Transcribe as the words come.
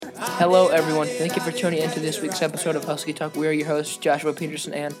Hello, everyone. Thank you for tuning into this week's episode of Husky Talk. We are your hosts, Joshua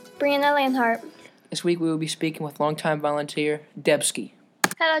Peterson and Brianna Landhart. This week we will be speaking with longtime volunteer Debski.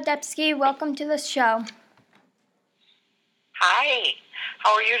 Hello, Debski. Welcome to the show. Hi.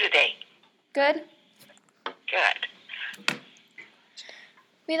 How are you today? Good. Good.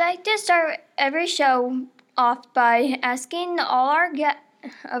 We like to start every show off by asking all our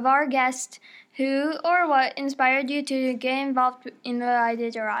guests who or what inspired you to get involved in the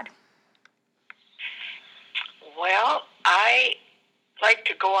Iditarod. Well, I like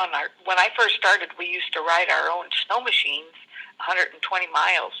to go on when I first started, we used to ride our own snow machines 120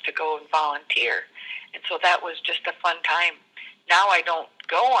 miles to go and volunteer. And so that was just a fun time. Now I don't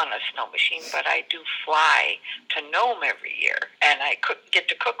go on a snow machine, but I do fly to Nome every year, and I get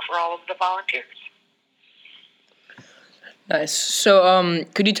to cook for all of the volunteers. Nice. So,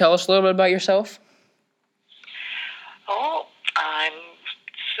 could you tell us a little bit about yourself? Oh, I'm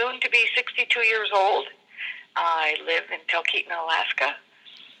soon to be 62 years old. I live in Talkeetna, Alaska,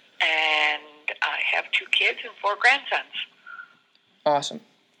 and I have 2 kids and 4 grandsons. Awesome.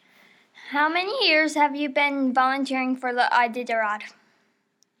 How many years have you been volunteering for the Iditarod?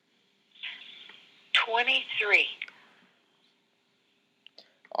 23.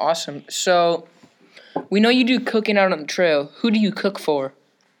 Awesome. So, we know you do cooking out on the trail. Who do you cook for?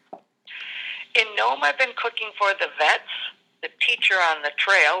 In Nome, I've been cooking for the vets, the teacher on the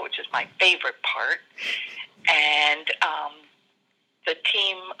trail, which is my favorite part, and the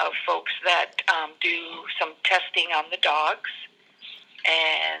team of folks that do some testing on the dogs,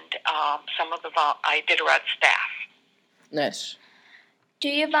 and some of the Iditarod staff. Nice. Do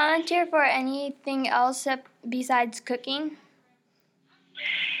you volunteer for anything else besides cooking?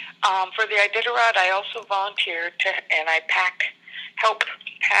 For the Iditarod, I also volunteer and I help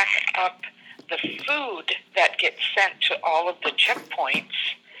pack up the food that gets sent to all of the checkpoints,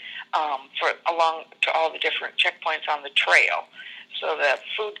 along to all the different checkpoints on the trail. So the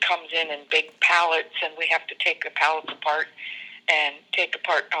food comes in big pallets, and we have to take the pallets apart and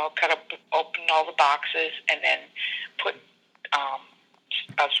open all the boxes, and then put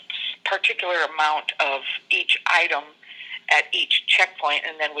a particular amount of each item at each checkpoint,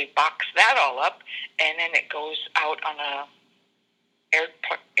 and then we box that all up, and then it goes out on a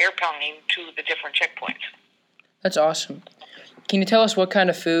airplane to the different checkpoints. That's awesome. Can you tell us what kind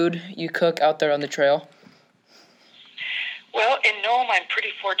of food you cook out there on the trail? Well, in Nome, I'm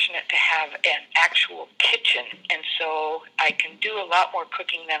pretty fortunate to have an actual kitchen, and so I can do a lot more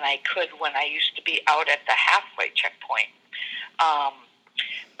cooking than I could when I used to be out at the halfway checkpoint.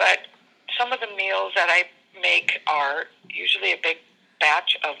 But some of the meals that I make are usually a big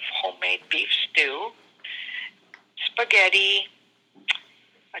batch of homemade beef stew, spaghetti,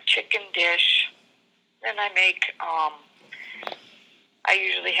 a chicken dish. Then I make, I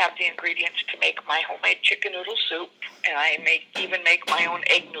usually have the ingredients to make my homemade chicken noodle soup, and I even make my own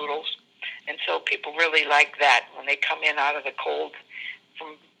egg noodles. And so people really like that when they come in out of the cold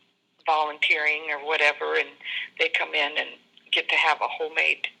from volunteering or whatever, and they come in and get to have a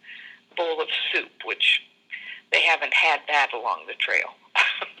homemade bowl of soup, which they haven't had that along the trail.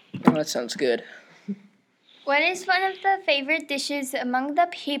 Oh, that sounds good. What is one of the favorite dishes among the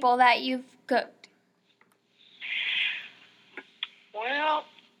people that you've cooked? Well,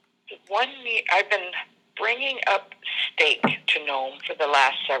 I've been bringing up steak to Nome for the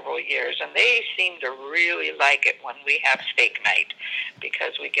last several years, and they seem to really like it when we have steak night,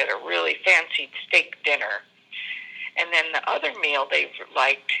 because we get a really fancy steak dinner. And then the other meal they've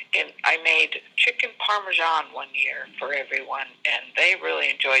liked, I made chicken parmesan one year for everyone, and they really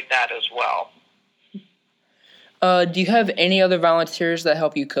enjoyed that as well. Do you have any other volunteers that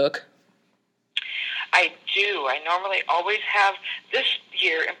help you cook? I do. I normally always have. This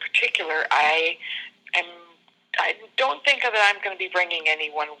year in particular, I don't think that I'm going to be bringing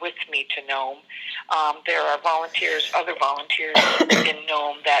anyone with me to Nome. There are other volunteers in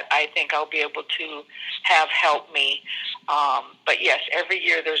Nome that I think I'll be able to have help me. But yes, every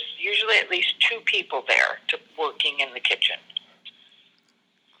year there's usually at least 2 people there working in the kitchen.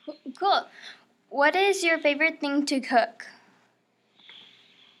 Cool. What is your favorite thing to cook?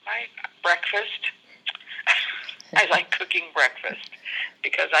 My breakfast. I like cooking breakfast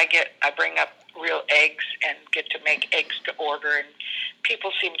because I bring up real eggs and get to make eggs to order, and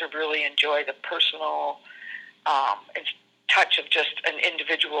people seem to really enjoy the personal touch of just an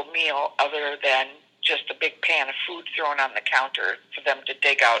individual meal other than just a big pan of food thrown on the counter for them to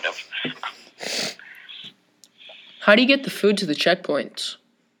dig out of. How do you get the food to the checkpoints?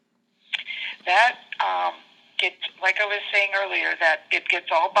 That gets, like I was saying earlier, that it gets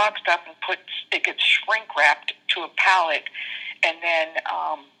all boxed up and it gets shrink wrapped to a pallet, and then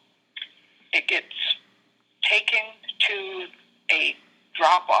it gets taken to a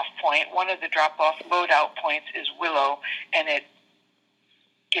drop-off point. One of the drop-off load-out points is Willow, and it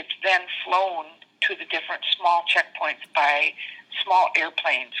gets then flown to the different small checkpoints by small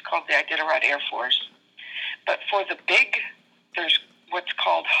airplanes called the Iditarod Air Force. But for the big, there's what's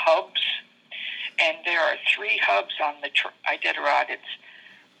called hubs, and there are 3 hubs on the Iditarod. It's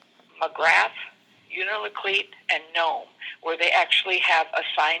McGrath, Unalakleet, and Nome, where they actually have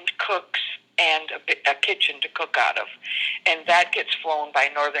assigned cooks and a kitchen to cook out of. And that gets flown by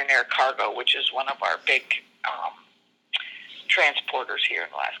Northern Air Cargo, which is one of our big transporters here in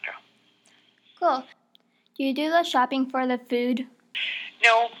Alaska. Cool. Do you do the shopping for the food?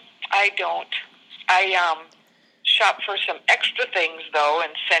 No, I don't. I shop for some extra things, though,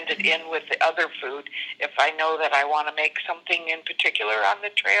 and send it in with the other food if I know that I want to make something in particular on the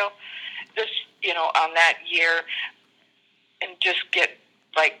trail. This, on that year, and just get,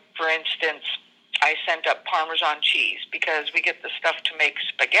 like, for instance, I sent up Parmesan cheese because we get the stuff to make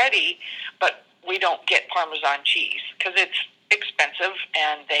spaghetti, but we don't get Parmesan cheese because it's expensive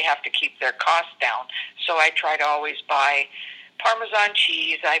and they have to keep their costs down. So I try to always buy Parmesan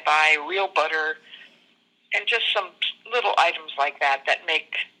cheese. I buy real butter and just some little items like that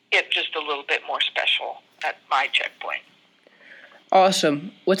make it just a little bit more special at my checkpoint.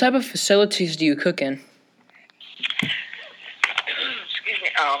 Awesome. What type of facilities do you cook in? Excuse me.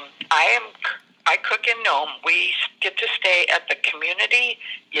 I cook in Nome. We get to stay at the Community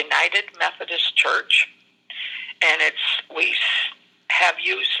United Methodist Church, and we have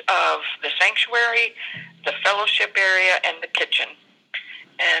use of the sanctuary, the fellowship area, and the kitchen.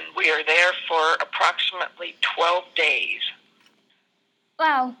 And we are there for approximately 12 days.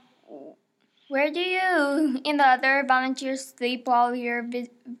 Wow. Where do you and the other volunteers sleep while you're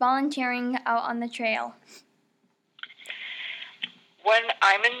volunteering out on the trail? When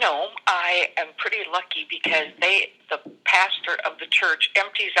I'm in Nome, I am pretty lucky because the pastor of the church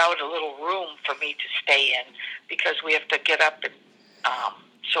empties out a little room for me to stay in because we have to get up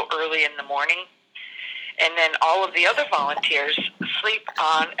so early in the morning. And then all of the other volunteers sleep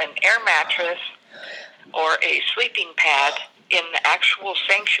on an air mattress or a sleeping pad in the actual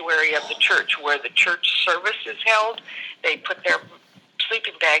sanctuary of the church where the church service is held. They put their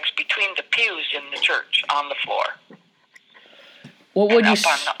sleeping bags between the pews in the church on the floor. What would you up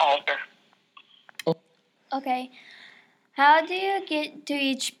on the altar. Okay. How do you get to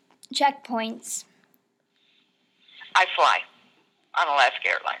each checkpoints? I fly on Alaska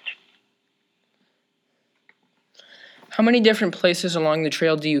Airlines. How many different places along the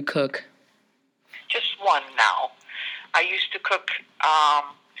trail do you cook? Just one now. I used to cook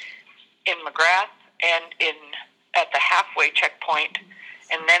in McGrath and at the halfway checkpoint,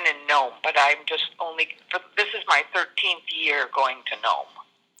 and then in Nome. But I'm just this is my 13th year going to Nome.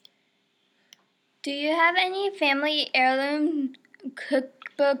 Do you have any family heirloom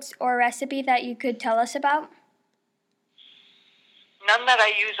cookbooks or recipe that you could tell us about? None that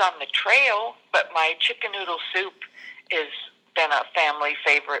I use on the trail, but my chicken noodle soup has been a family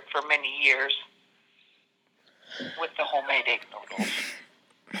favorite for many years with the homemade egg noodles.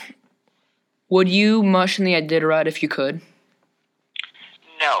 Would you mush in the Iditarod if you could?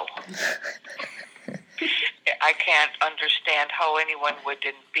 No. I can't understand how anyone would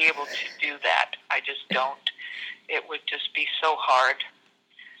be able to do that. I just don't. It would just be so hard.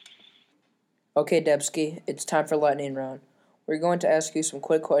 Okay, Debski, it's time for lightning round. We're going to ask you some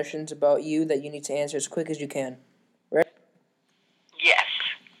quick questions about you that you need to answer as quick as you can. Ready? Yes.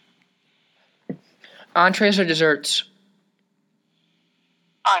 Entrees or desserts?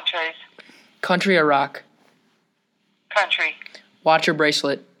 Entrees. Country or rock? Country. Watch or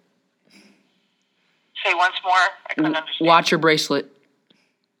bracelet? Say once more. I couldn't understand. Watch or bracelet?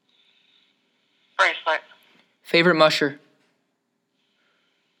 Bracelet. Favorite musher?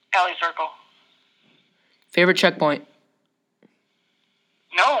 Alley Circle. Favorite checkpoint?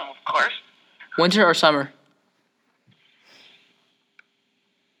 Nome, of course. Winter or summer?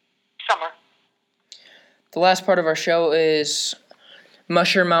 Summer. The last part of our show is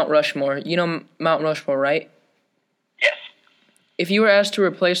musher Mount Rushmore. You know Mount Rushmore, right? Yes. If you were asked to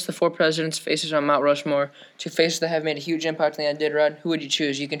replace the 4 presidents' faces on Mount Rushmore to faces that have made a huge impact on the Iditarod, who would you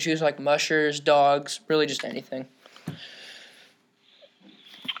choose? You can choose like mushers, dogs, really just anything.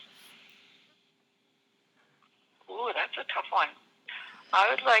 Ooh, that's a tough one. I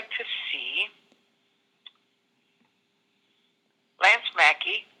would like to see Lance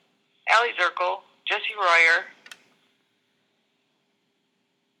Mackey, Allie Zirkle, Jesse Royer,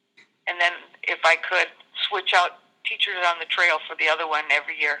 and then if I could switch out teachers on the trail for the other one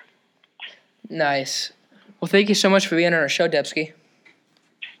every year. Nice. Well, thank you so much for being on our show, Debski.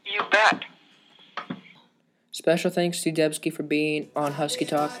 You bet. Special thanks to Debsky for being on Husky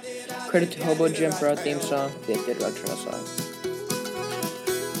Talk. Credit to Hobo Jim for our theme song, the Dead Road Trail song.